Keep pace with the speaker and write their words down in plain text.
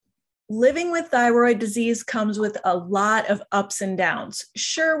Living with thyroid disease comes with a lot of ups and downs.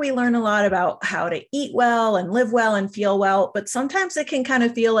 Sure, we learn a lot about how to eat well and live well and feel well, but sometimes it can kind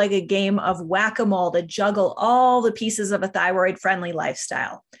of feel like a game of whack-a-mole to juggle all the pieces of a thyroid-friendly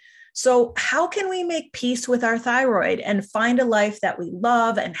lifestyle. So, how can we make peace with our thyroid and find a life that we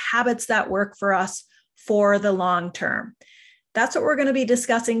love and habits that work for us for the long term? That's what we're going to be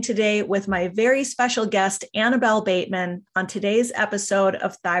discussing today with my very special guest, Annabelle Bateman, on today's episode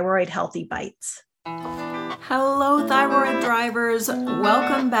of Thyroid Healthy Bites. Hello, thyroid thrivers.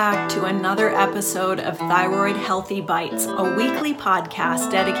 Welcome back to another episode of Thyroid Healthy Bites, a weekly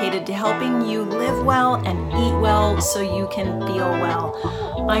podcast dedicated to helping you live well and eat well so you can feel well.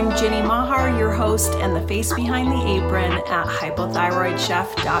 I'm Ginny Mahar, your host and the face behind the apron at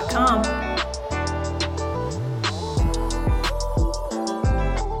hypothyroidchef.com.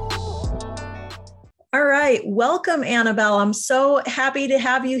 All right. Welcome, Annabelle. I'm so happy to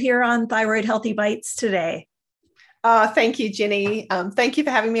have you here on Thyroid Healthy Bites today. Thank you, Ginny. Thank you for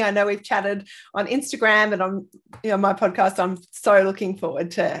having me. I know we've chatted on Instagram and on my podcast. I'm so looking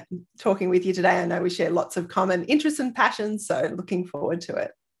forward to talking with you today. I know we share lots of common interests and passions, so looking forward to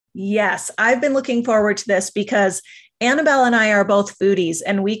it. Yes, I've been looking forward to this because Annabelle and I are both foodies,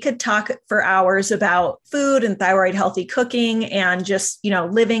 and we could talk for hours about food and thyroid healthy cooking and just,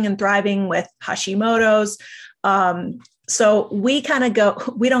 living and thriving with Hashimoto's. So we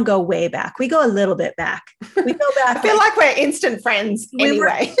don't go way back. We go a little bit back. We go back. I feel like we're instant friends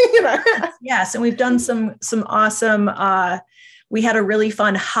anyway. Yes. And we've done some awesome, we had a really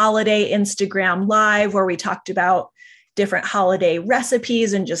fun holiday Instagram live where we talked about different holiday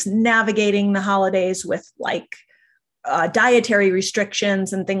recipes and just navigating the holidays with dietary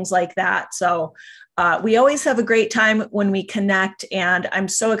restrictions and things like that. So we always have a great time when we connect. And I'm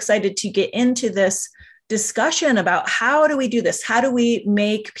so excited to get into this discussion about how do we do this? How do we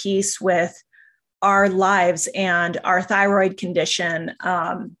make peace with our lives and our thyroid condition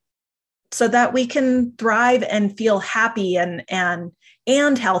so that we can thrive and feel happy and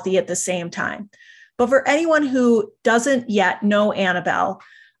healthy at the same time? But for anyone who doesn't yet know Annabelle,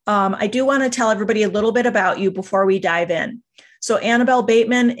 I do want to tell everybody a little bit about you before we dive in. So Annabelle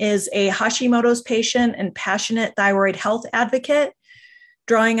Bateman is a Hashimoto's patient and passionate thyroid health advocate.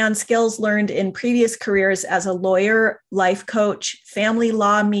 Drawing on skills learned in previous careers as a lawyer, life coach, family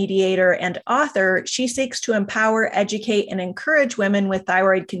law mediator, and author, she seeks to empower, educate, and encourage women with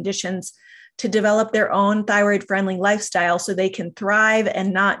thyroid conditions to develop their own thyroid-friendly lifestyle so they can thrive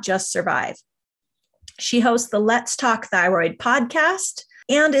and not just survive. She hosts the Let's Talk Thyroid podcast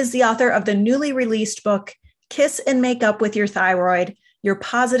and is the author of the newly released book, Kiss and Make Up with Your Thyroid, Your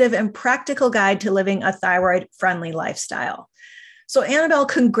Positive and Practical Guide to Living a Thyroid-Friendly Lifestyle. So Annabelle,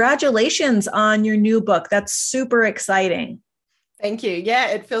 congratulations on your new book. That's super exciting. Thank you. Yeah,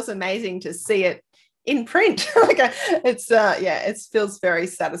 it feels amazing to see it in print. It feels very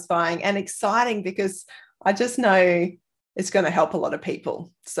satisfying and exciting because I just know it's going to help a lot of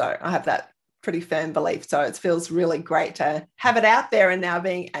people. So I have that pretty firm belief. So it feels really great to have it out there and now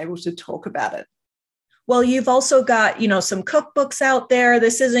being able to talk about it. Well, you've also got, some cookbooks out there.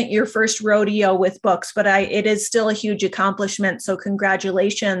 This isn't your first rodeo with books, but it is still a huge accomplishment. So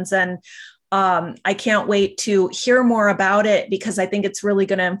congratulations. And I can't wait to hear more about it because I think it's really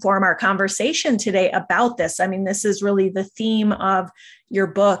going to inform our conversation today about this. I mean, this is really the theme of your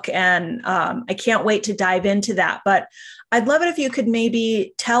book, and I can't wait to dive into that. But I'd love it if you could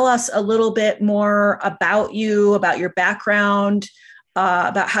maybe tell us a little bit more about you, about your background,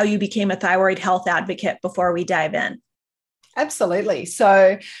 about how you became a thyroid health advocate before we dive in. Absolutely.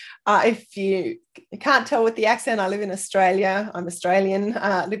 So if you can't tell with the accent, I live in Australia. I'm Australian.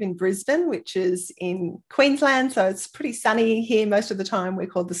 I live in Brisbane, which is in Queensland. So it's pretty sunny here most of the time. We're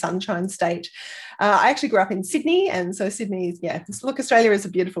called the Sunshine State. I actually grew up in Sydney. And so Sydney, Australia is a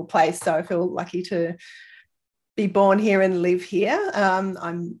beautiful place. So I feel lucky to be born here and live here.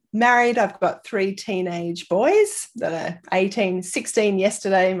 I'm married. I've got 3 teenage boys that are 18, 16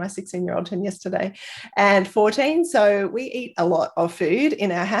 yesterday. My 16-year-old turned yesterday, and 14. So we eat a lot of food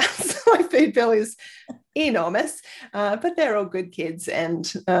in our house. My food bill is enormous, but they're all good kids. And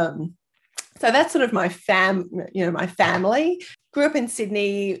so that's sort of my family. Grew up in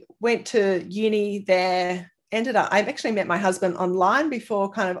Sydney, went to uni there. I actually met my husband online before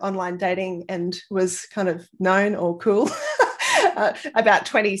kind of online dating and was kind of known or cool about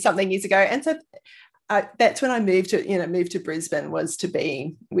 20 something years ago. And so that's when I moved to Brisbane, was to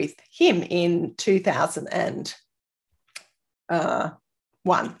be with him in 2001.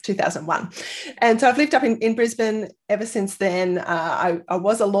 And so I've lived up in Brisbane ever since then. I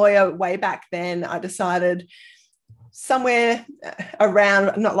was a lawyer way back then. I decided somewhere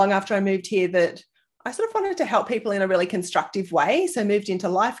around not long after I moved here that I sort of wanted to help people in a really constructive way. So moved into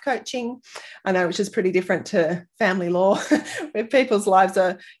life coaching, I know, which is pretty different to family law, where people's lives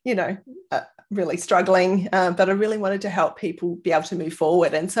are, really struggling. But I really wanted to help people be able to move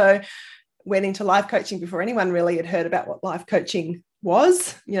forward. And so went into life coaching before anyone really had heard about what life coaching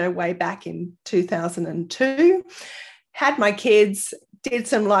was, way back in 2002. Had my kids, did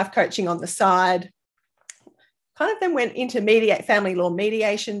some life coaching on the side, kind of then went into family law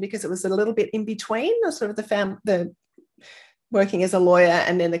mediation because it was a little bit in between sort of the working as a lawyer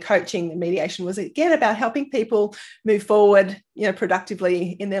and then the coaching. The mediation was again about helping people move forward,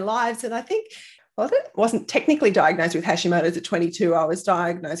 productively in their lives. And I think, I wasn't technically diagnosed with Hashimoto's at 22. I was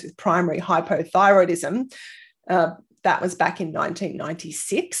diagnosed with primary hypothyroidism. That was back in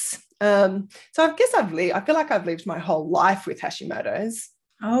 1996. So I guess I feel like I've lived my whole life with Hashimoto's.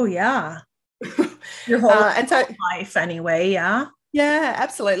 Oh, yeah. Your whole life anyway, yeah. Yeah,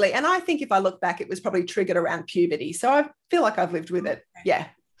 absolutely. And I think if I look back, it was probably triggered around puberty. So I feel like I've lived with it,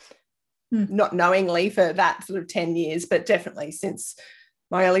 not knowingly for that sort of 10 years, but definitely since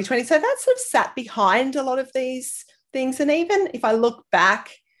my early 20s. So that sort of sat behind a lot of these things. And even if I look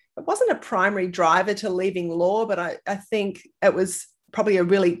back, it wasn't a primary driver to leaving law, but I think it was probably a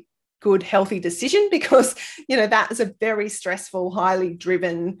really good, healthy decision because, that was a very stressful, highly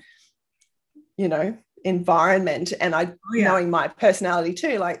driven, environment. And knowing my personality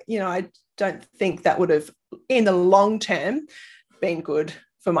too, I don't think that would have in the long term been good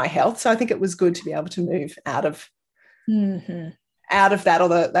for my health. So I think it was good to be able to move out of that,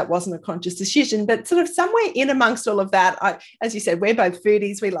 although that wasn't a conscious decision. But sort of somewhere in amongst all of that, as you said, we're both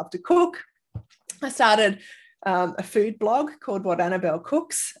foodies. We love to cook. I started a food blog called What Annabelle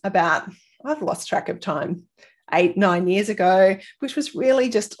Cooks I've lost track of time, 8-9 years ago, which was really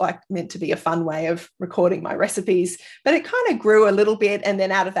just meant to be a fun way of recording my recipes. But it kind of grew a little bit. And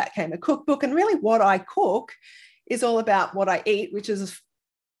then out of that came a cookbook. And really what I cook is all about what I eat, which is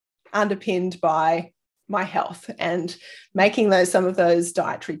underpinned by my health and making some of those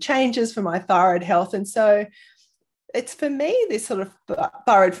dietary changes for my thyroid health. And so it's, for me, this sort of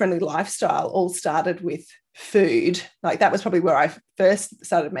thyroid-friendly lifestyle all started with food. That was probably where I first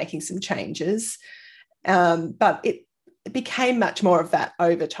started making some changes. But it became much more of that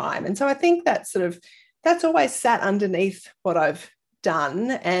over time. And so I think that's always sat underneath what I've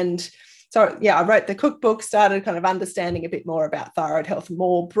done. And so, I wrote the cookbook, started kind of understanding a bit more about thyroid health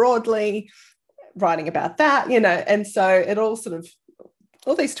more broadly, writing about that, and so it all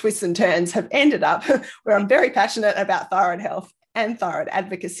these twists and turns have ended up where I'm very passionate about thyroid health and thyroid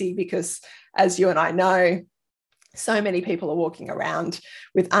advocacy because, as you and I know, so many people are walking around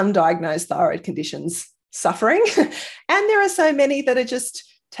with undiagnosed thyroid conditions suffering. And there are so many that are just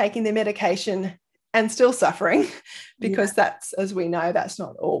taking their medication and still suffering because that's, as we know, that's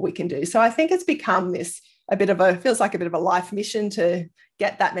not all we can do. So I think it's become feels like a bit of a life mission to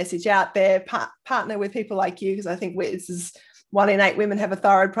get that message out there, partner with people like you, because I think this is 1 in 8 women have a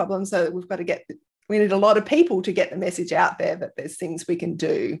thyroid problem. So we need a lot of people to get the message out there that there's things we can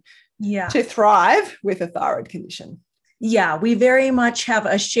do to thrive with a thyroid condition. Yeah, we very much have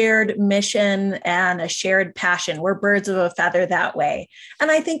a shared mission and a shared passion. We're birds of a feather that way. And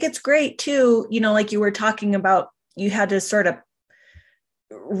I think it's great too, like you were talking about, you had to sort of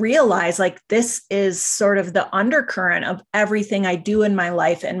realize this is sort of the undercurrent of everything I do in my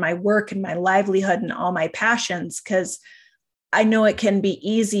life and my work and my livelihood and all my passions. Because I know it can be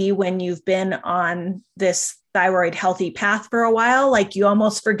easy when you've been on this thyroid healthy path for a while, you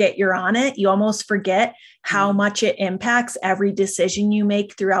almost forget you're on it. You almost forget how much it impacts every decision you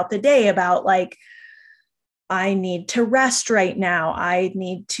make throughout the day about I need to rest right now. I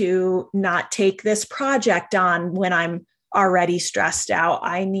need to not take this project on when I'm already stressed out.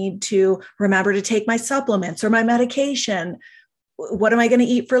 I need to remember to take my supplements or my medication. What am I going to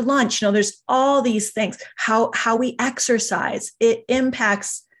eat for lunch? There's all these things. How we exercise, it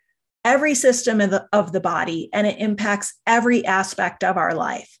impacts every system of the body, and it impacts every aspect of our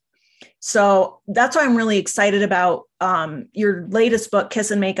life. So that's why I'm really excited about your latest book, Kiss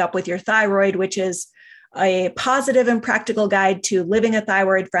and Make Up with Your Thyroid, which is a positive and practical guide to living a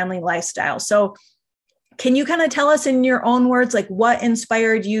thyroid-friendly lifestyle. So can you kind of tell us in your own words, what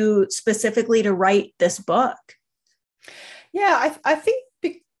inspired you specifically to write this book? Yeah, I think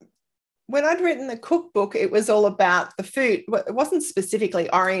when I'd written the cookbook, it was all about the food. It wasn't specifically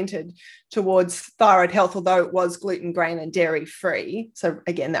oriented towards thyroid health, although it was gluten, grain, and dairy free. So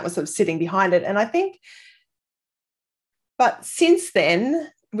again, that was sort of sitting behind it. And I think, but since then,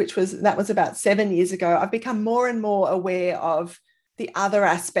 that was about 7 years ago, I've become more and more aware of the other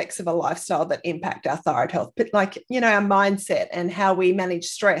aspects of a lifestyle that impact our thyroid health, but like, our mindset and how we manage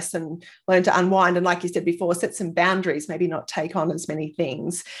stress and learn to unwind. And like you said before, set some boundaries, maybe not take on as many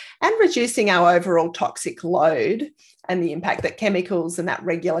things, and reducing our overall toxic load and the impact that chemicals and that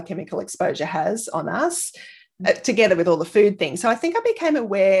regular chemical exposure has on us, together with all the food things. So I think I became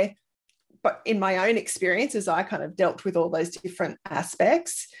aware, but in my own experience, as I kind of dealt with all those different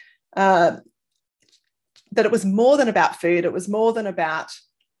aspects, that it was more than about food. It was more than about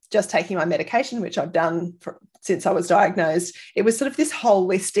just taking my medication, which I've done since I was diagnosed. It was sort of this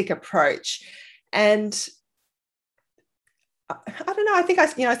holistic approach. And I don't know, I think I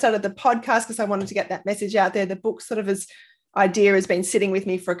started the podcast because I wanted to get that message out there. The book sort of idea has been sitting with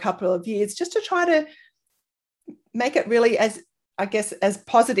me for a couple of years, just to try to make it really as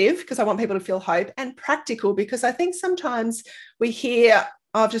positive, because I want people to feel hope, and practical, because I think sometimes we hear,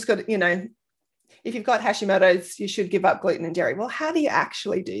 I've just got, if you've got Hashimoto's, you should give up gluten and dairy. Well, how do you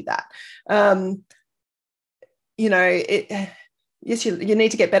actually do that? Yes, you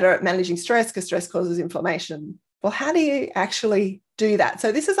need to get better at managing stress, because stress causes inflammation. Well, how do you actually do that?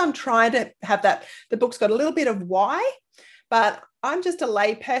 So I'm trying to have that. The book's got a little bit of why, but I'm just a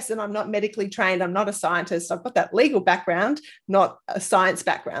lay person. I'm not medically trained. I'm not a scientist. I've got that legal background, not a science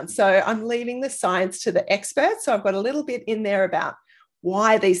background. So I'm leaving the science to the experts. So I've got a little bit in there about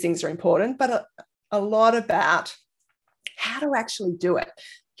why these things are important, but a lot about how to actually do it.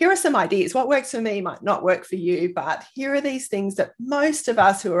 Here are some ideas. What works for me might not work for you, but here are these things that most of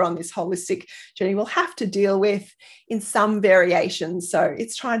us who are on this holistic journey will have to deal with in some variation. So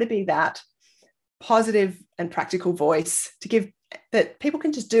it's trying to be that positive and practical voice to give that people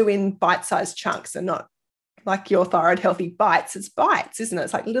can just do in bite-sized chunks, and not like your Thyroid Healthy Bites. It's bites, isn't it?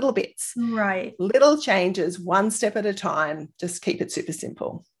 It's like little bits, right? Little changes, one step at a time. Just keep it super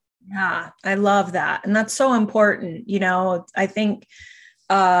simple. Yeah, I love that. And that's so important. I think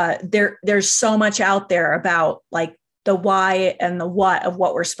there's so much out there about like the why and the what of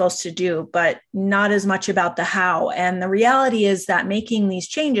what we're supposed to do, but not as much about the how. And the reality is that making these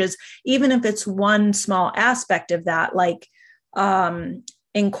changes, even if it's one small aspect of that, like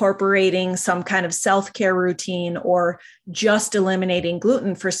incorporating some kind of self-care routine or just eliminating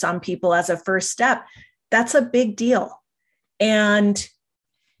gluten for some people as a first step, that's a big deal. And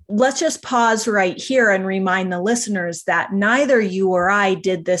let's just pause right here and remind the listeners that neither you or I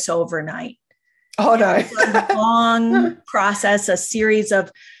did this overnight. Oh, no. It's a long process, a series of,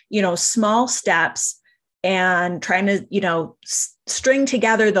 small steps, and trying to, string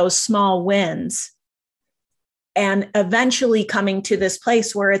together those small wins, and eventually coming to this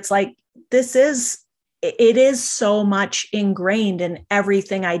place where it's like, it is so much ingrained in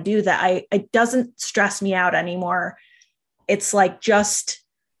everything I do that it doesn't stress me out anymore. It's like just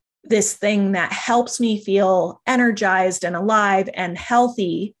this thing that helps me feel energized and alive and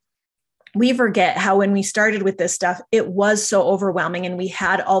healthy. We forget how when we started with this stuff, it was so overwhelming and we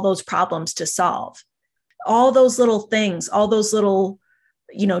had all those problems to solve. All those little things, all those little,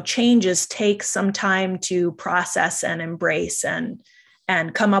 changes take some time to process and embrace and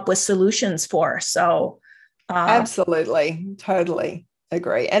come up with solutions for. So absolutely, totally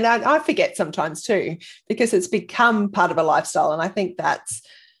agree. And I forget sometimes too, because it's become part of a lifestyle. And I think that's,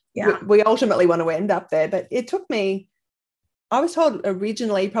 we ultimately want to end up there. But it took me, I was told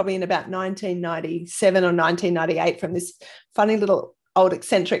originally, probably in about 1997 or 1998, from this funny little old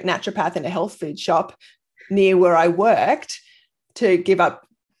eccentric naturopath in a health food shop near where I worked, to give up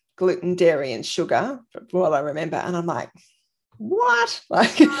gluten, dairy, and sugar, from what I remember. And I'm like, what?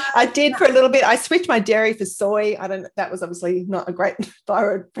 Like, I did for a little bit. I switched my dairy for soy. That was obviously not a great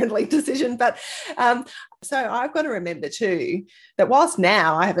thyroid friendly decision, but so I've got to remember too that whilst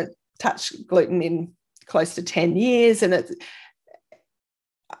now I haven't touched gluten in close to 10 years, and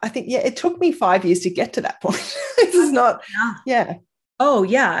I think it took me 5 years to get to that point. This is not Oh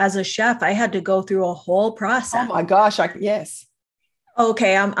yeah, as a chef I had to go through a whole process. Oh my gosh, yes.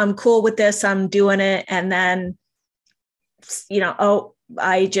 Okay, I'm cool with this, I'm doing it, and then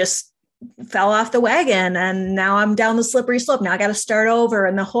I just fell off the wagon and now I'm down the slippery slope. Now I got to start over,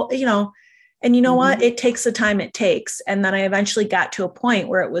 and the whole, and what? It takes the time it takes. And then I eventually got to a point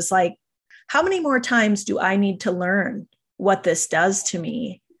where it was like, how many more times do I need to learn what this does to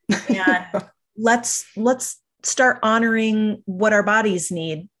me? And let's start honoring what our bodies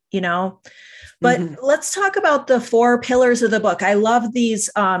need, But let's talk about the 4 pillars of the book. I love these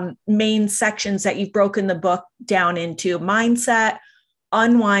main sections that you've broken the book down into: mindset,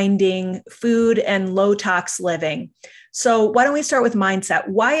 unwinding, food, and low tox living. So why don't we start with mindset?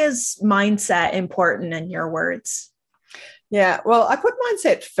 Why is mindset important in your words? Yeah, well, I put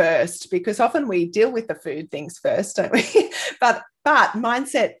mindset first because often we deal with the food things first, don't we? but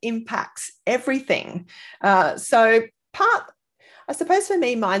mindset impacts everything. So I suppose for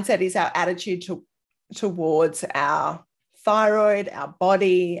me, mindset is our attitude towards our thyroid, our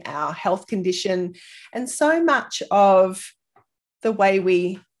body, our health condition, and so much of the way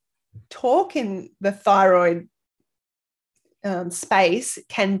we talk in the thyroid space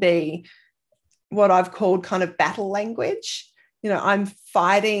can be what I've called kind of battle language. I'm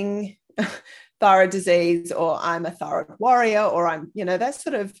fighting thyroid disease, or I'm a thyroid warrior, or I'm, that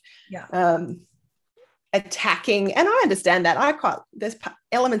sort of attacking. And I understand that. There's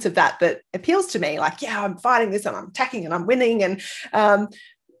elements of that appeals to me, like, yeah, I'm fighting this and I'm attacking and I'm winning. And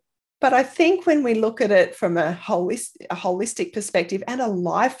but I think when we look at it from a holistic perspective and a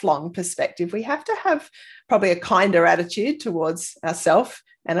lifelong perspective, we have to have probably a kinder attitude towards ourselves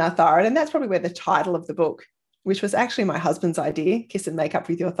and our thyroid. And that's probably where the title of the book, which was actually my husband's idea, Kiss and Make Up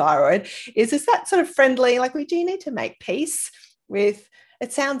with Your Thyroid, is that sort of friendly, like, we do need to make peace with,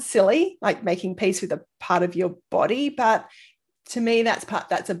 it sounds silly, like making peace with a part of your body, but to me, that's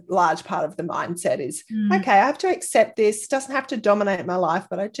a large part of the mindset is, okay, I have to accept this. It doesn't have to dominate my life,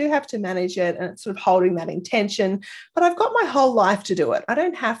 but I do have to manage it, and it's sort of holding that intention. But I've got my whole life to do it. I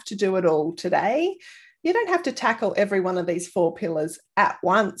don't have to do it all today. You don't have to tackle every one of these 4 pillars at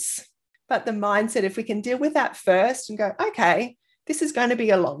once. But the mindset, if we can deal with that first and go, okay, this is going to be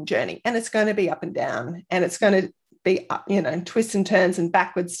a long journey, and it's going to be up and down, and it's going to be, twists and turns and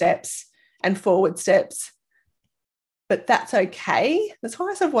backward steps and forward steps. But that's okay. That's why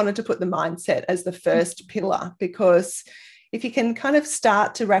I sort of wanted to put the mindset as the first pillar, because if you can kind of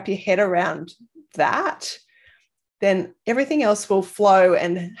start to wrap your head around that, then everything else will flow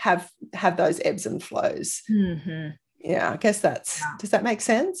and have those ebbs and flows. Mm-hmm. Yeah, I guess does that make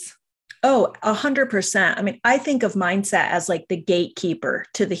sense? Oh, 100%. I mean, I think of mindset as like the gatekeeper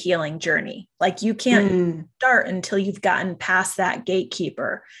to the healing journey. Like, you can't start until you've gotten past that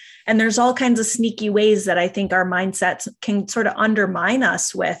gatekeeper. And there's all kinds of sneaky ways that I think our mindsets can sort of undermine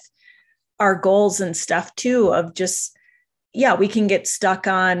us with our goals and stuff too, of just, we can get stuck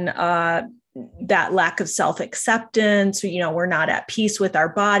on that lack of self-acceptance. We're not at peace with our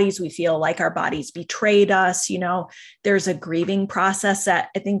bodies. We feel like our bodies betrayed us. There's a grieving process that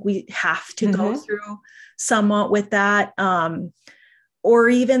I think we have to go through somewhat with that. Or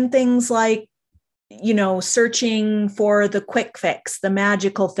even things like, searching for the quick fix, the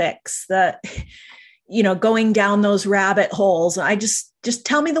magical fix, going down those rabbit holes. I just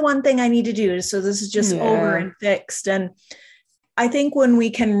tell me the one thing I need to do, so this is just over and fixed. And I think when we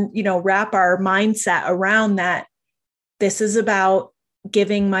can, wrap our mindset around that, this is about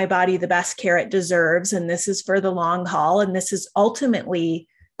giving my body the best care it deserves, and this is for the long haul, and this is ultimately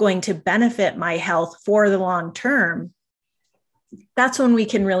going to benefit my health for the long term, that's when we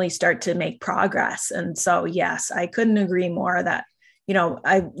can really start to make progress. And so, yes, I couldn't agree more that,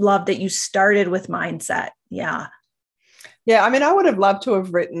 I love that you started with mindset. Yeah. Yeah. I mean, I would have loved to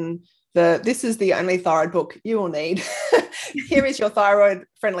have written this is the only thyroid book you will need. Here is your thyroid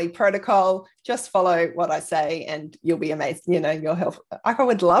friendly protocol. Just follow what I say and you'll be amazed. Your health. I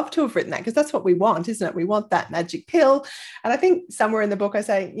would love to have written that, because that's what we want, isn't it? We want that magic pill. And I think somewhere in the book I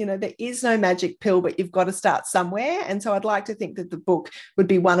say, there is no magic pill, but you've got to start somewhere. And so I'd like to think that the book would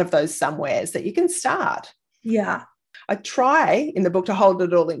be one of those somewheres that you can start. Yeah. I try in the book to hold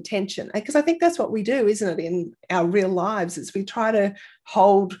it all in tension, because I think that's what we do, isn't it, in our real lives, is we try to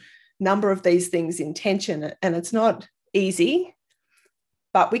hold number of these things in tension, and it's not easy,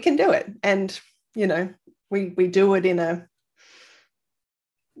 but we can do it. And we do it in a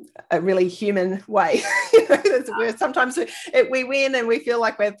really human way. Where sometimes we win and we feel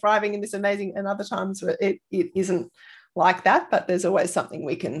like we're thriving in this amazing, and other times it isn't like that, but there's always something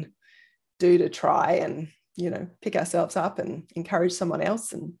we can do to try and pick ourselves up and encourage someone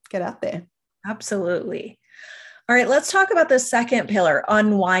else and get out there. Absolutely. All right, let's talk about the second pillar,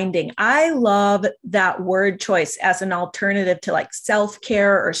 unwinding. I love that word choice as an alternative to like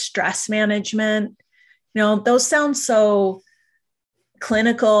self-care or stress management. Those sound so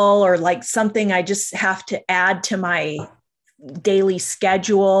clinical, or like something I just have to add to my daily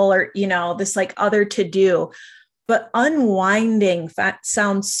schedule, or, this like other to do. But unwinding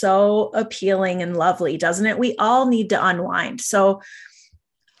sounds so appealing and lovely, doesn't it? We all need to unwind. So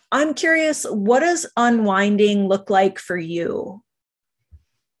I'm curious, what does unwinding look like for you?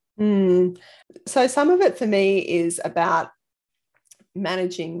 So some of it for me is about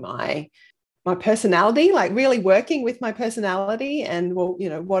managing my personality, like really working with my personality, and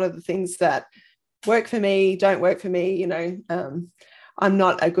what are the things that work for me, don't work for me. I'm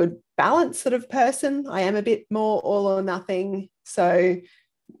not a good balance sort of person. I am a bit more all or nothing. So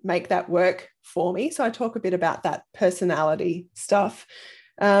make that work for me. So I talk a bit about that personality stuff.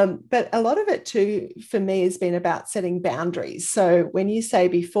 But a lot of it too, for me, has been about setting boundaries. So when you say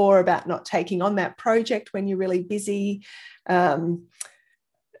before about not taking on that project when you're really busy,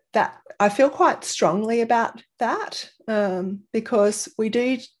 that I feel quite strongly about that, because we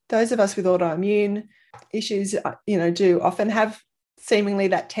do, those of us with autoimmune issues, do often have seemingly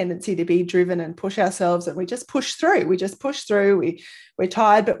that tendency to be driven and push ourselves, and we just push through. We're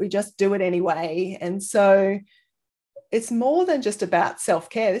tired, but we just do it anyway. And so it's more than just about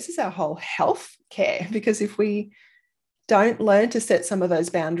self-care. This is our whole health care, because if we don't learn to set some of those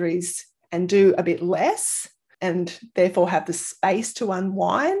boundaries and do a bit less, and therefore have the space to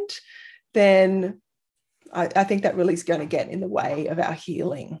unwind, then I think that really is going to get in the way of our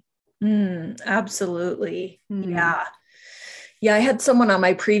healing. Absolutely. Yeah. Yeah. I had someone on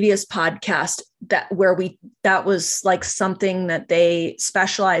my previous podcast that was like something that they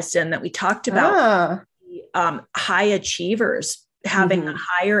specialized in, that we talked about high achievers having a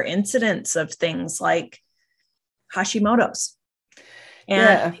higher incidence of things like Hashimoto's.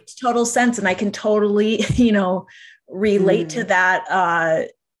 And it makes total sense. And I can totally, relate to that.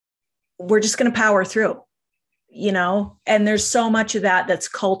 We're just going to power through, and there's so much of that's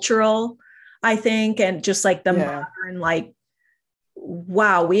cultural, I think. And just like the modern, like,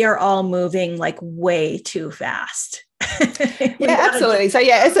 wow, we are all moving like way too fast. Absolutely. So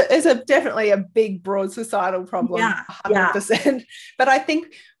it's definitely a big, broad societal problem. 100%. But I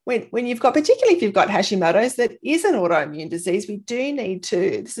think when you've got, particularly if you've got Hashimoto's, that is an autoimmune disease, we do need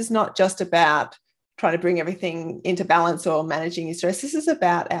to, this is not just about trying to bring everything into balance or managing your stress. This is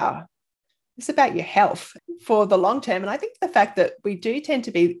about your health for the long term. And I think the fact that we do tend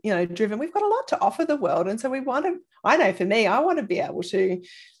to be, driven, we've got a lot to offer the world. And so I know for me, I want to be able to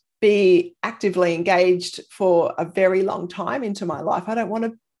be actively engaged for a very long time into my life. I don't want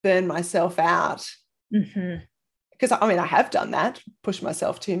to burn myself out. Because I have done that, pushed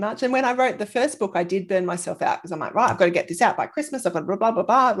myself too much. And when I wrote the first book, I did burn myself out, because I'm like, right, I've got to get this out by Christmas. I've got blah, blah, blah,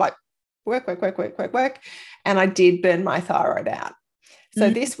 blah, like work. And I did burn my thyroid out. So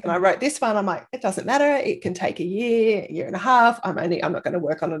when I wrote this one, I'm like, it doesn't matter. It can take a year and a half. I'm not going to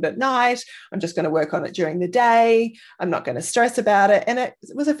work on it at night. I'm just going to work on it during the day. I'm not going to stress about it. And it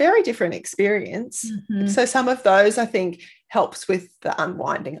was a very different experience. So some of those, I think, helps with the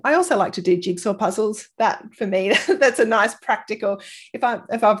unwinding. I also like to do jigsaw puzzles. That, for me, that's a nice practical. If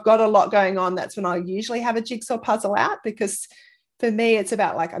I've got a lot going on, that's when I usually have a jigsaw puzzle out, because for me, it's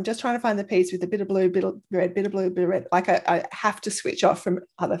about like, I'm just trying to find the piece with a bit of blue, bit of red, bit of blue, bit of red. Like I have to switch off from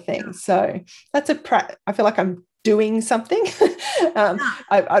other things. So that's I feel like I'm doing something.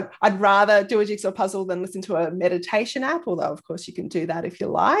 I'd rather do a jigsaw puzzle than listen to a meditation app, although of course you can do that if you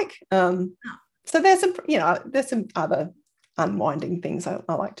like. So there's some other unwinding things I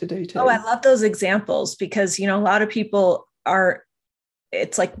like to do too. Oh, I love those examples, because, a lot of people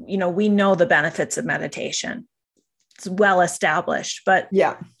it's like, we know the benefits of meditation. It's well established, but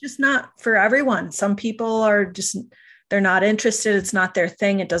just not for everyone. Some people they're not interested. It's not their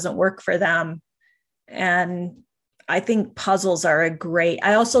thing. It doesn't work for them. And I think puzzles are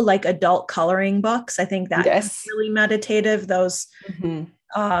I also like adult coloring books. I think that's really meditative. Those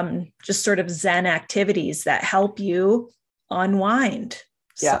just sort of Zen activities that help you unwind.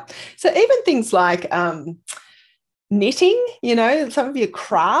 So even things like knitting, some of your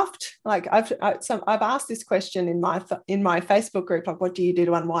craft, like I've asked this question in my Facebook group, like, what do you do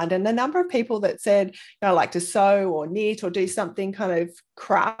to unwind? And the number of people that said, I like to sew or knit or do something kind of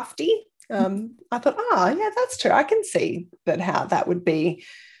crafty. I thought, that's true. I can see how that would be,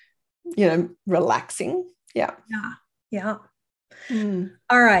 relaxing. Yeah.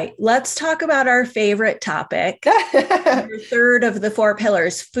 All right, let's talk about our favorite topic. Your third of the 4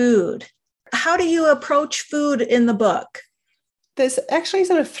 pillars, food. How do you approach food in the book? There's actually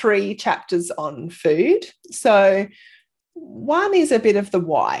sort of 3 chapters on food. So one is a bit of the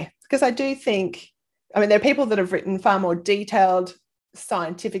why, because I do think, there are people that have written far more detailed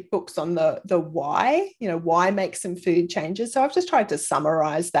scientific books on the why, why make some food changes. So I've just tried to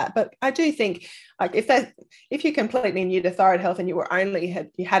summarize that. But I do think, like, if you're completely new to thyroid health and you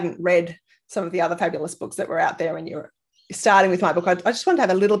hadn't read some of the other fabulous books that were out there, and you're starting with my book, I just want to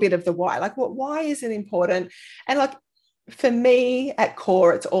have a little bit of the why. Like, why is it important? And like, for me, at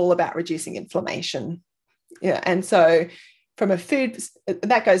core, it's all about reducing inflammation. And so from a food,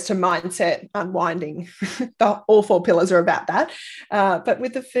 that goes to mindset, unwinding. All 4 pillars are about that. But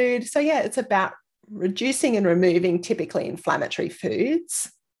with the food, it's about reducing and removing typically inflammatory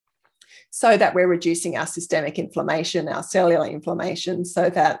foods. so that we're reducing our systemic inflammation, our cellular inflammation, so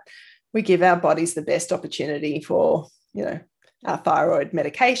that we give our bodies the best opportunity for, our thyroid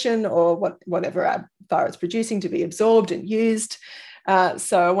medication or whatever our thyroid's producing to be absorbed and used.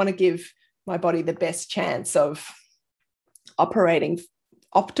 So I want to give my body the best chance of operating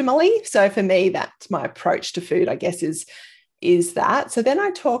optimally. So for me, that's my approach to food, I guess, is that. So then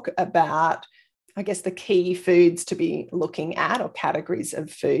I talk about, I guess, the key foods to be looking at, or categories of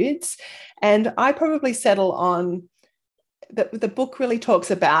foods. And I probably settle on, the book really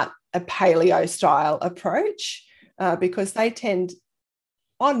talks about a paleo style approach, because they tend,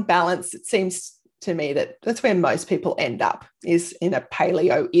 on balance, it seems to me that that's where most people end up, is in a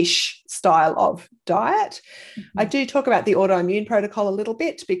paleo-ish style of diet. Mm-hmm. I do talk about the autoimmune protocol a little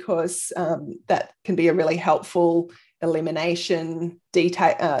bit, because that can be a really helpful elimination,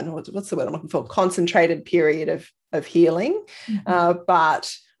 what's the word I'm looking for? Concentrated period of healing. Mm-hmm.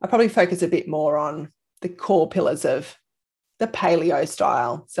 But I probably focus a bit more on the core pillars of the paleo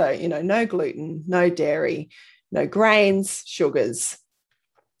style. So, no gluten, no dairy, no grains, sugars,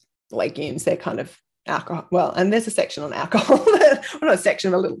 legumes. They're kind of alcohol. Well, and there's a section on alcohol, well, not a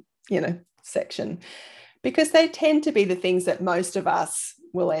section, a little, section, because they tend to be the things that most of us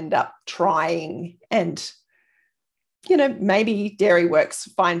will end up trying. And, maybe dairy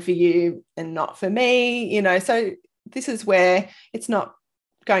works fine for you and not for me, so this is where it's not,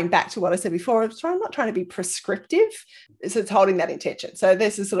 going back to what I said before, I'm not trying to be prescriptive. So it's holding that intention. So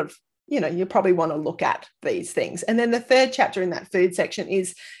this is sort of, you probably want to look at these things. And then the third chapter in that food section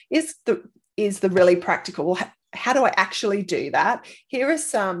is the really practical. Well, how do I actually do that? Here are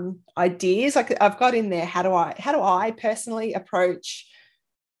some ideas. Like I've got in there, how do I personally approach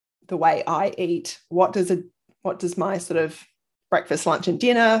the way I eat? What does my sort of breakfast, lunch, and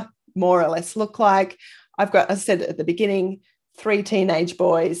dinner more or less look like? I've got, as I said at the beginning, 3 teenage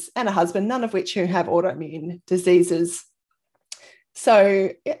boys and a husband, none of which who have autoimmune diseases.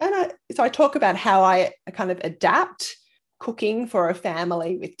 So I talk about how I kind of adapt cooking for a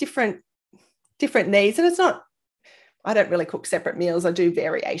family with different needs. And it's not, I don't really cook separate meals. I do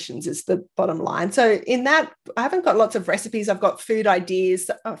variations is the bottom line. So in that, I haven't got lots of recipes. I've got food ideas,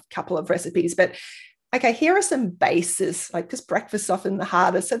 a couple of recipes, but okay, here are some bases, like, because breakfast's often the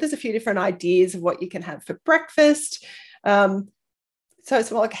hardest. So there's a few different ideas of what you can have for breakfast. So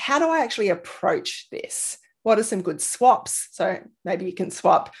it's like, how do I actually approach this? What are some good swaps? So maybe you can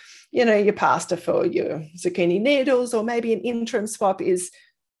swap, your pasta for your zucchini noodles, or maybe an interim swap is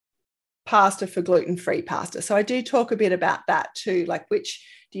pasta for gluten-free pasta. So I do talk a bit about that too, like which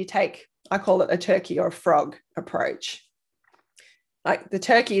do you take? I call it a turkey or a frog approach. Like the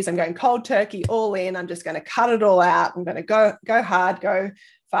turkeys, I'm going cold turkey all in. I'm just going to cut it all out. I'm going to go hard, go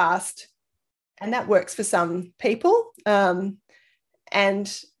fast. And that works for some people.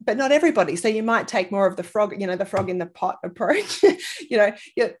 But not everybody. So you might take more of the frog, the frog in the pot approach. You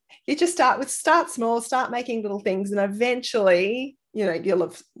just start small, start making little things, and eventually, you'll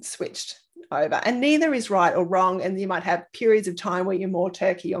have switched over. And neither is right or wrong. And you might have periods of time where you're more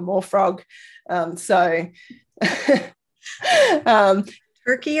turkey or more frog. Turkey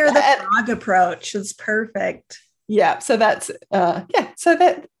or the frog approach is perfect. Yeah. So that's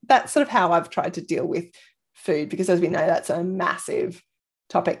that's sort of how I've tried to deal with food, because as we know, that's a massive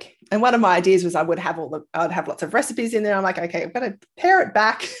topic. And one of my ideas was I would have lots of recipes in there. I'm like, okay, I've got to pare it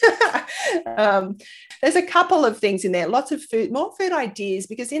back. There's a couple of things in there, lots of more food ideas,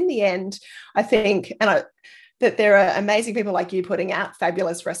 because in the end, I think, that there are amazing people like you putting out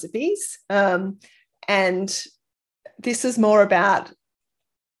fabulous recipes. And this is more about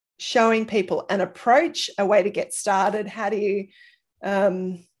showing people an approach, a way to get started. How do you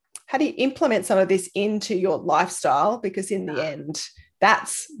implement some of this into your lifestyle? Because in the end,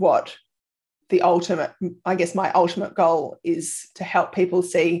 that's what my ultimate goal is, to help people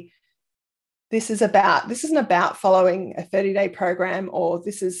see this isn't about following a 30-day program, or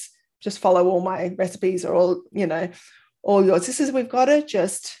this is just follow all my recipes, or all yours. This is, we've got to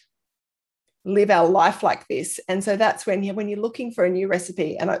just live our life like this. And so that's when you're looking for a new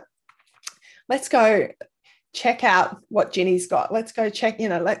recipe, and let's go check out what Ginny's got. Let's go check,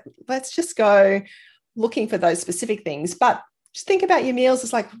 let's just go looking for those specific things. But just think about your meals.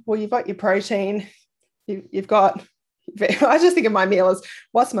 It's like, well, you've got your protein, you've got, I just think of my meal as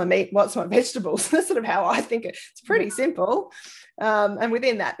what's my meat, what's my vegetables. That's sort of how I think it. It's pretty simple. And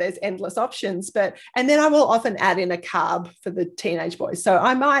within that, there's endless options. And then I will often add in a carb for the teenage boys. So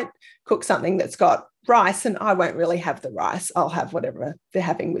I might cook something that's got rice, and I won't really have the rice. I'll have whatever they're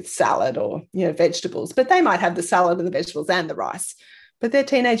having with salad or, vegetables, but they might have the salad and the vegetables and the rice. but they're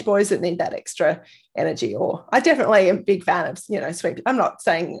teenage boys that need that extra energy. Or I definitely am a big fan of, sweet. I'm not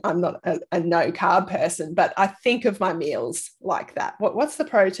saying I'm not a no carb person, but I think of my meals like that. What's the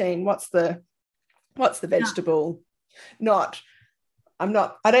protein? What's the vegetable?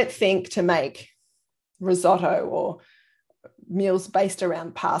 I don't think to make risotto or meals based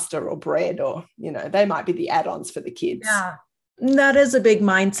around pasta or bread, or, they might be the add-ons for the kids. Yeah. That is a big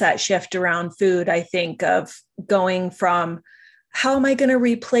mindset shift around food, I think, of going from how am I going to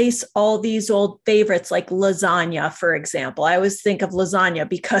replace all these old favorites like lasagna, for example. I always think of lasagna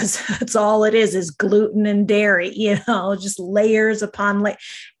because that's all it is gluten and dairy, just layers upon layers,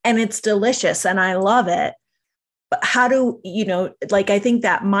 and it's delicious and I love it. But how do, I think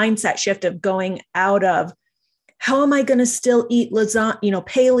that mindset shift of going out of how am I going to still eat lasagna,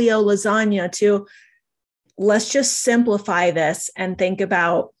 paleo lasagna, to let's just simplify this and think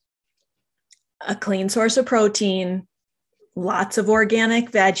about a clean source of protein, lots of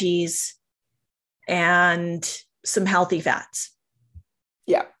organic veggies, and some healthy fats.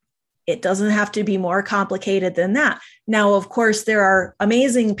 Yeah. It doesn't have to be more complicated than that. Now, of course, there are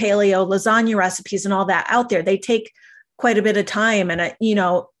amazing paleo lasagna recipes and all that out there. They take quite a bit of time, and,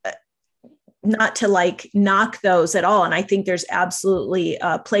 not to knock those at all. And I think there's absolutely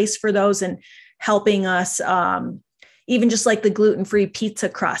a place for those and helping us, even just like the gluten-free pizza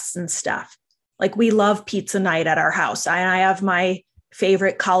crusts and stuff. Like we love pizza night at our house. I have my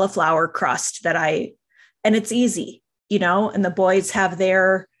favorite cauliflower crust and it's easy, and the boys have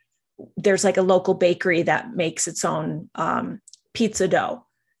there's like a local bakery that makes its own pizza dough,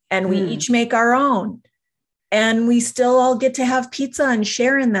 and we each make our own, and we still all get to have pizza and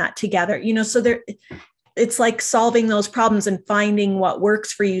sharing that together, so it's like solving those problems and finding what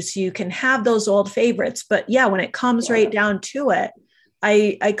works for you so you can have those old favorites. But yeah, when it comes right down to it,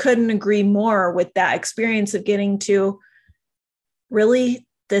 I couldn't agree more with that experience of getting to really,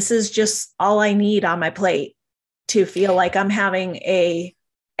 this is just all I need on my plate to feel like I'm having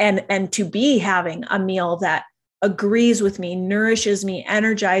and to be having a meal that agrees with me, nourishes me,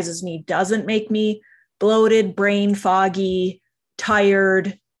 energizes me, doesn't make me bloated, brain foggy,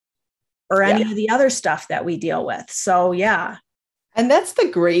 tired, or any of the other stuff that we deal with. So, yeah. And that's the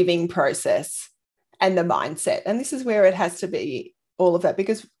grieving process and the mindset. And this is where it has to be all of that,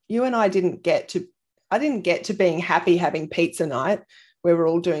 because you and I didn't get to being happy having pizza night where we're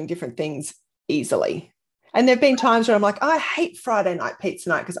all doing different things easily. And there've been times where I'm like, I hate Friday night pizza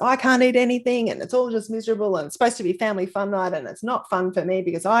night because I can't eat anything and it's all just miserable, and it's supposed to be family fun night and it's not fun for me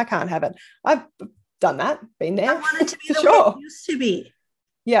because I can't have it. I've done that, been there. I want it to be the way it used to be.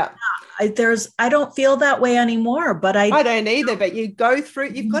 Yeah. I don't feel that way anymore, but I don't either, but you've got to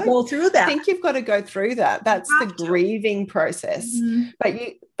go through that. I think you've got to go through that. That's the grieving process.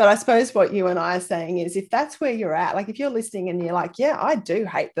 But I suppose what you and I are saying is, if that's where you're at, like if you're listening and you're like, yeah, I do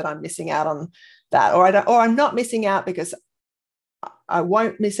hate that I'm missing out on that, or I'm not missing out because I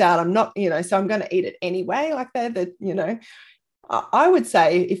won't miss out. I'm not, so I'm going to eat it anyway. Like that, I would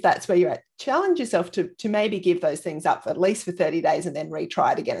say if that's where you're at, challenge yourself to maybe give those things up for at least for 30 days and then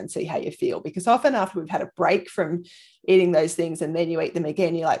retry it again and see how you feel. Because often after we've had a break from eating those things and then you eat them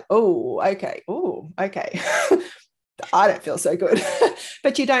again, you're like, oh, okay. I don't feel so good.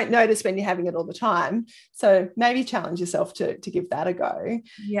 But you don't notice when you're having it all the time. So maybe challenge yourself to give that a go.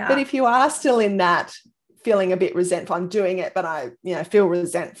 Yeah. But if you are still in that feeling a bit resentful, I'm doing it, but I feel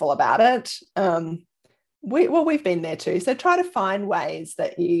resentful about it. We've been there too. So try to find ways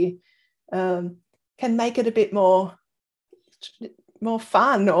that you can make it a bit more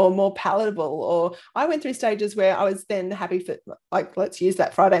fun or more palatable. Or I went through stages where I was then happy for, like, let's use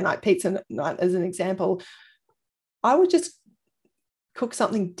that Friday night pizza night as an example. I would just cook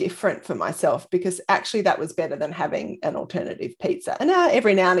something different for myself because actually that was better than having an alternative pizza. And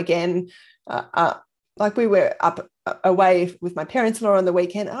every now and again, like we were up away with my parents-in-law on the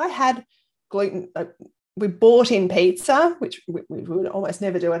weekend, and I had gluten. We bought in pizza, which we would almost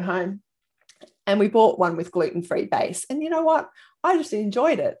never do at home. And we bought one with gluten-free base. And you know what? I just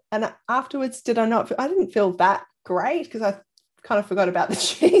enjoyed it. And afterwards, I didn't feel that great because I kind of forgot about the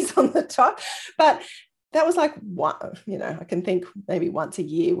cheese on the top. But that was like one, I can think maybe once a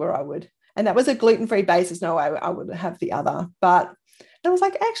year where I would, and that was a gluten-free basis. No way I would have the other. But I was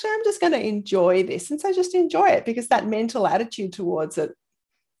like, actually, I'm just going to enjoy this. And so just enjoy it, because that mental attitude towards it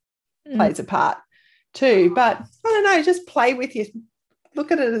plays a part too. But I don't know, just play with you.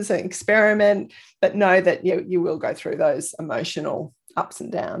 Look at it as an experiment, but know that you will go through those emotional ups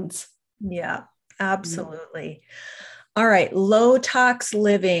and downs. Yeah, absolutely. All right. Low tox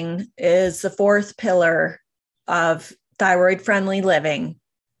living is the fourth pillar of thyroid friendly living.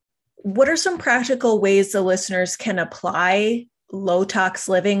 What are some practical ways the listeners can apply low tox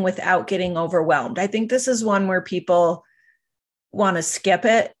living without getting overwhelmed. I think this is one where people want to skip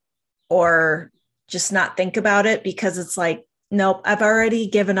it or just not think about it because it's like, nope, I've already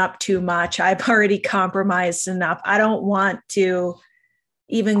given up too much. I've already compromised enough. I don't want to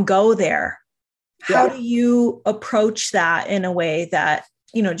even go there. How do you approach that in a way that,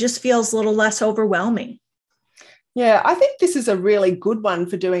 just feels a little less overwhelming? Yeah, I think this is a really good one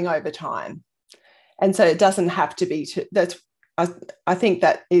for doing over time. And so it doesn't have to be, I think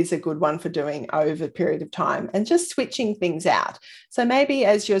that is a good one for doing over a period of time and just switching things out. So maybe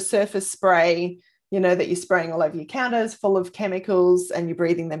as your surface spray, that you're spraying all over your counters full of chemicals and you're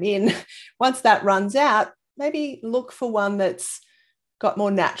breathing them in, once that runs out, maybe look for one that's got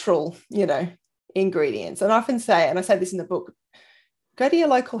more natural, ingredients. And I often say, and I say this in the book, go to your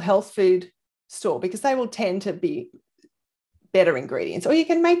local health food store because they will tend to be better ingredients, or you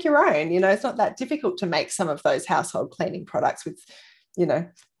can make your own. It's not that difficult to make some of those household cleaning products with,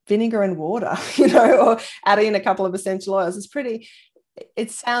 vinegar and water, or add in a couple of essential oils.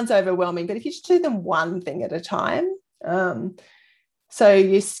 It sounds overwhelming, but if you just do them one thing at a time, so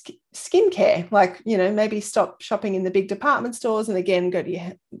your skincare, like, maybe stop shopping in the big department stores and again, go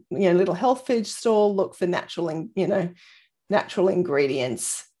to your little health food store, look for natural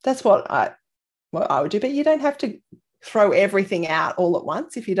ingredients. That's what I would do, but you don't have to throw everything out all at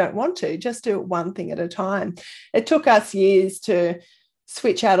once if you don't want to. Just do it one thing at a time. It took us years to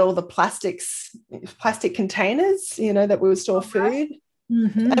switch out all the plastic containers, that we would store food.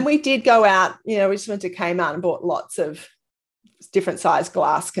 Mm-hmm. And we did go out, we just went to Kmart and bought lots of different size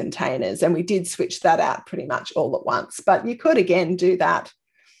glass containers, and we did switch that out pretty much all at once. But you could, again, do that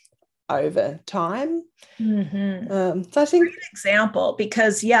over time. Mm-hmm. So I think great example,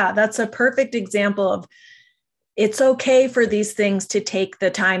 because that's a perfect example of it's okay for these things to take the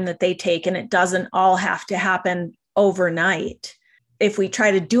time that they take, and it doesn't all have to happen overnight. If we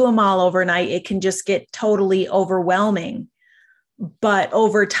try to do them all overnight, it can just get totally overwhelming. But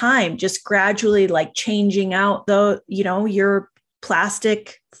over time, just gradually like changing out your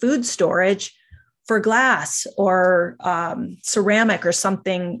plastic food storage for glass or ceramic or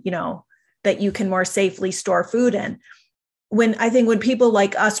something, that you can more safely store food in. When people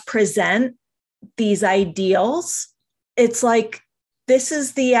like us present these ideals, it's like, this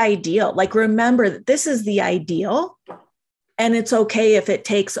is the ideal. Like, remember that this is the ideal, and it's okay if it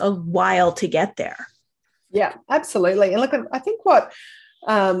takes a while to get there. Yeah, absolutely. And look, I think what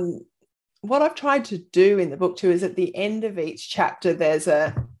I've tried to do in the book too is at the end of each chapter, there's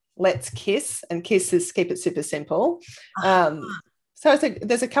a let's kiss, and kiss is keep it super simple. So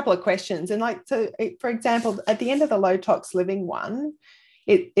there's a couple of questions. And for example, at the end of the low tox living one,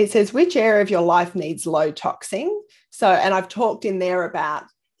 it says, which area of your life needs low toxing? So, and I've talked in there about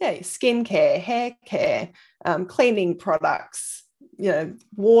skincare, hair care, cleaning products,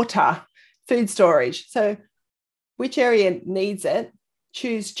 water, food storage. So which area needs it?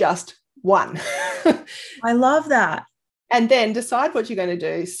 Choose just one. I love that. And then decide what you're going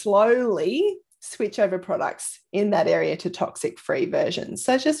to do. Slowly switch over products in that area to toxic-free versions.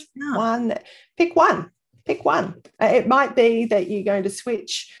 So just one, pick one. It might be that you're going to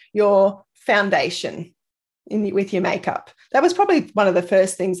switch your foundation with your makeup. That was probably one of the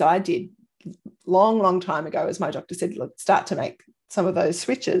first things I did long time ago, as my doctor said, let's start to make some of those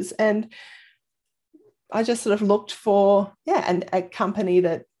switches. And I just sort of looked for, a company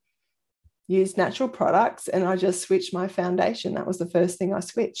that used natural products, and I just switched my foundation. That was the first thing I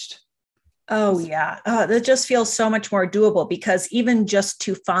switched. Oh, yeah. That just feels so much more doable, because even just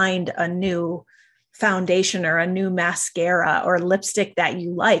to find a new foundation or a new mascara or lipstick that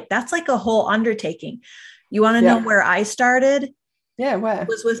you like, that's like a whole undertaking. You want to know where I started? Yeah, where? It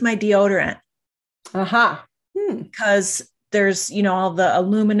was with my deodorant. Because there's, all the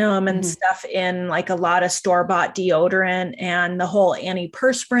aluminum and stuff in like a lot of store-bought deodorant, and the whole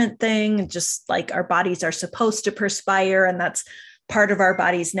antiperspirant thing, just like our bodies are supposed to perspire, and that's part of our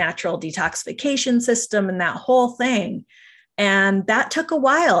body's natural detoxification system and that whole thing. And that took a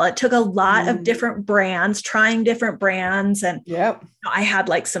while. It took a lot of different brands, trying different brands. And I had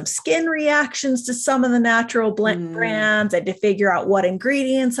like some skin reactions to some of the natural brands. I had to figure out what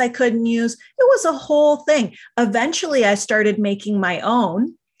ingredients I couldn't use. It was a whole thing. Eventually, I started making my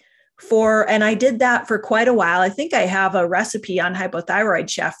own and I did that for quite a while. I think I have a recipe on Hypothyroid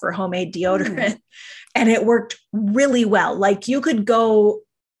Chef for homemade deodorant, and it worked really well. Like, you could go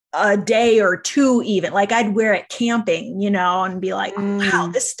a day or two even, like I'd wear it camping, and be like, wow,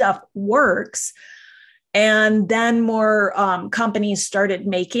 this stuff works. And then more companies started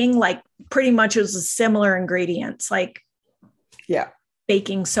making, like, pretty much it was similar ingredients. Like,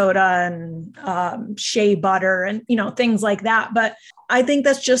 baking soda and shea butter and, things like that. But I think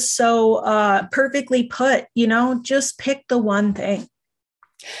that's just so perfectly put, just pick the one thing.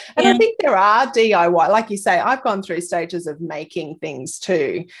 And I think there are DIY, like you say, I've gone through stages of making things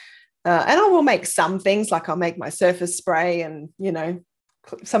too. And I will make some things, like I'll make my surface spray and,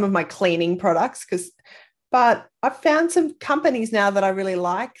 some of my cleaning products. But I've found some companies now that I really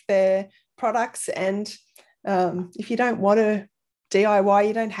like their products. And if you don't want to DIY,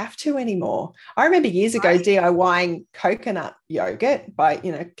 you don't have to anymore. I remember years ago DIYing coconut yogurt by,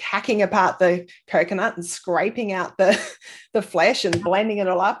 hacking apart the coconut and scraping out the flesh and blending it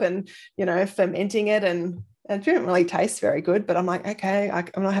all up and, fermenting it. And it didn't really taste very good, but I'm like, okay,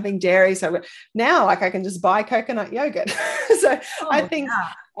 I'm not having dairy. So now I can just buy coconut yogurt. So I think,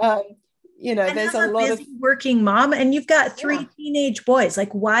 and there's a lot of working mom, and you've got 3 teenage boys.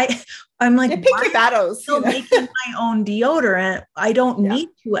 Like, why? I'm like, pick your battles. Still making my own deodorant. I don't need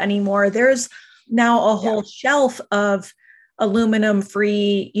to anymore. There's now a whole shelf of aluminum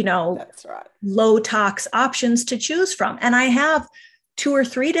free, that's right, low tox options to choose from. And I have 2 or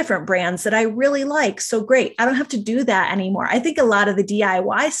 3 different brands that I really like. So great. I don't have to do that anymore. I think a lot of the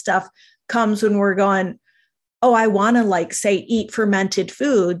DIY stuff comes when we're going, oh, I want to say eat fermented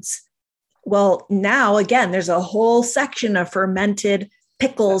foods. Well, now again, there's a whole section of fermented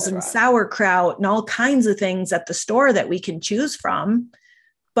pickles and sauerkraut and all kinds of things at the store that we can choose from.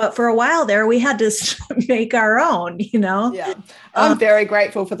 But for a while there, we had to make our own, Yeah, I'm very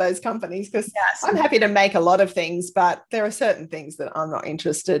grateful for those companies because I'm happy to make a lot of things, but there are certain things that I'm not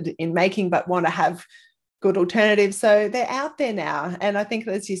interested in making, but want to have good alternatives. So they're out there now. And I think,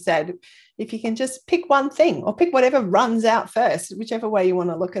 as you said, if you can just pick one thing or pick whatever runs out first, whichever way you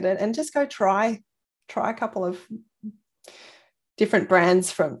want to look at it, and just go try a couple of different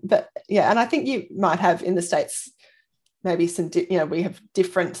brands and I think you might have in the States maybe some, we have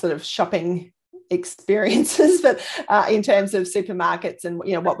different sort of shopping experiences, but in terms of supermarkets and,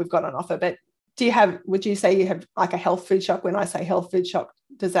 what we've got on offer. But would you say you have like a health food shop? When I say health food shop,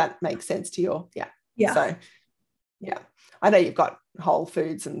 does that make sense to you? Yeah. So, I know you've got Whole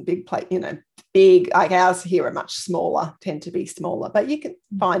Foods and big plate, big, like ours here are much smaller, tend to be smaller, but you can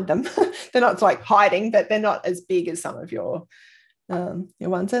find them. They're not like hiding, but they're not as big as some of your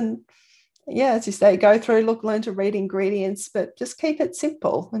ones. And as you say, go through, learn to read ingredients, but just keep it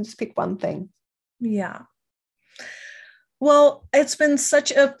simple and just pick one thing. Yeah. Well, it's been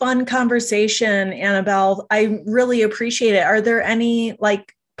such a fun conversation, Annabelle. I really appreciate it. Are there any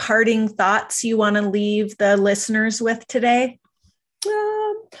parting thoughts you want to leave the listeners with today?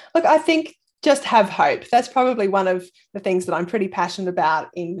 Look, I think just have hope. That's probably one of the things that I'm pretty passionate about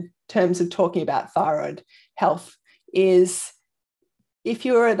in terms of talking about thyroid health is if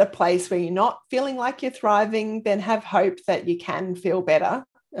you're at a place where you're not feeling like you're thriving, then have hope that you can feel better.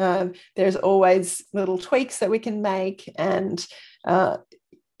 There's always little tweaks that we can make. And,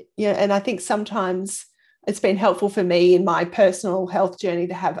 and I think sometimes it's been helpful for me in my personal health journey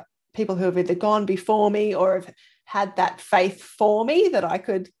to have people who have either gone before me or have had that faith for me that I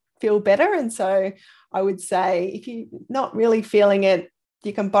could feel better. And so I would say, if you're not really feeling it,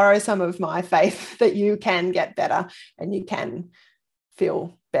 you can borrow some of my faith that you can get better and you can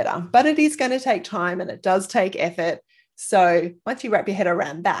feel better. But it is going to take time and it does take effort. So once you wrap your head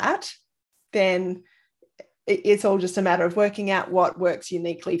around that, then it's all just a matter of working out what works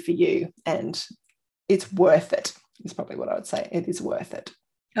uniquely for you. And it's worth it, is probably what I would say. It is worth it.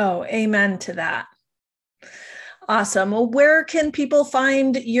 Oh, amen to that. Awesome. Well, where can people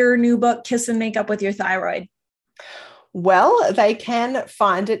find your new book, Kiss and Make Up with Your Thyroid? Well, they can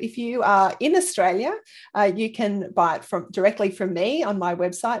find it if you are in Australia. You can buy it directly from me on my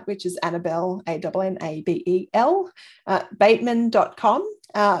website, which is Annabelle, Annabel, Bateman.com.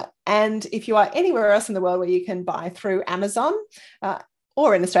 And if you are anywhere else in the world where you can buy through Amazon,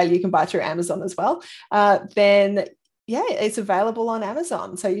 or in Australia, you can buy through Amazon as well, then it's available on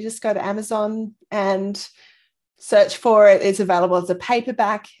Amazon. So you just go to Amazon and search for it. It's available as a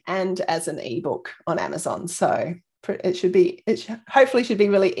paperback and as an ebook on Amazon. So it hopefully should be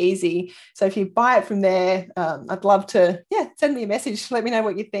really easy. So if you buy it from there, I'd love to, send me a message, let me know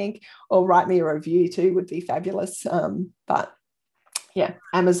what you think, or write me a review too, would be fabulous. But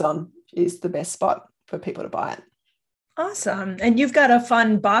Amazon is the best spot for people to buy it. Awesome. And you've got a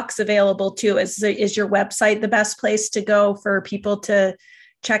fun box available too. Is your website the best place to go for people to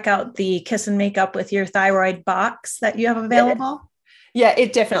check out the Kiss and Make Up with Your Thyroid box that you have available? Yeah,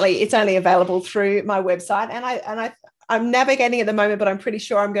 it's only available through my website. And I'm navigating at the moment, but I'm pretty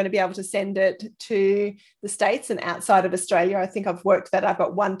sure I'm going to be able to send it to the States and outside of Australia. I think I've worked that. I've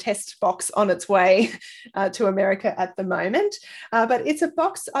got one test box on its way to America at the moment. But it's a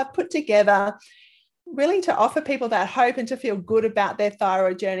box I've put together really to offer people that hope and to feel good about their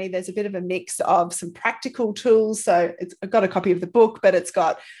thyroid journey. There's a bit of a mix of some practical tools. So I've got a copy of the book, but it's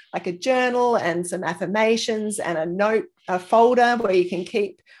got like a journal and some affirmations and a folder where you can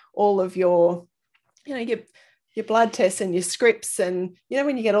keep all of your, your blood tests and your scripts. And,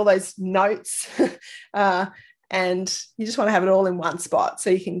 when you get all those notes and you just want to have it all in one spot.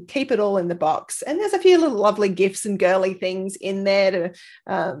 So you can keep it all in the box. And there's a few little lovely gifts and girly things in there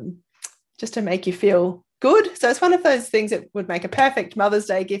to just to make you feel good. So it's one of those things that would make a perfect Mother's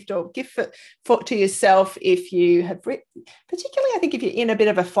Day gift or gift to yourself if you have, particularly I think if you're in a bit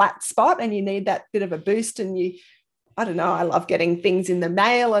of a flat spot and you need that bit of a boost and I don't know, I love getting things in the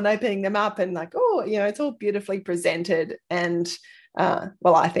mail and opening them up and like, it's all beautifully presented. And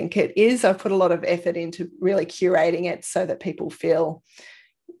I think it is. I've put a lot of effort into really curating it so that people feel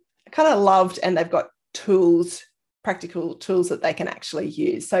kind of loved and they've got practical tools that they can actually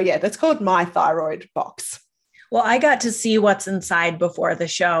use. So yeah, that's called My Thyroid Box. Well, I got to see what's inside before the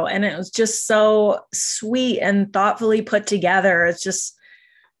show, and it was just so sweet and thoughtfully put together. It's just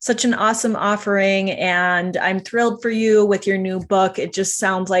such an awesome offering, and I'm thrilled for you with your new book. It just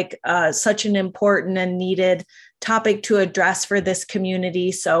sounds like such an important and needed topic to address for this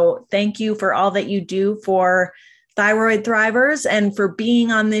community. So thank you for all that you do for Thyroid Thrivers and for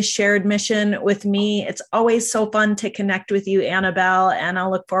being on this shared mission with me. It's always so fun to connect with you, Annabelle, and I'll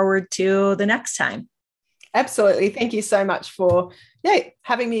look forward to the next time. Absolutely. Thank you so much for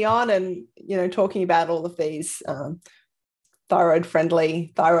having me on and, talking about all of these thyroid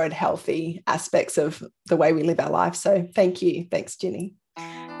friendly, thyroid healthy aspects of the way we live our life. So thank you. Thanks, Ginny.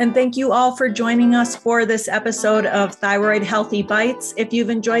 And thank you all for joining us for this episode of Thyroid Healthy Bites. If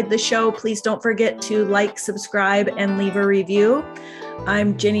you've enjoyed the show, please don't forget to like, subscribe, and leave a review.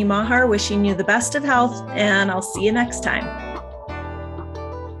 I'm Ginny Mahar, wishing you the best of health, and I'll see you next time.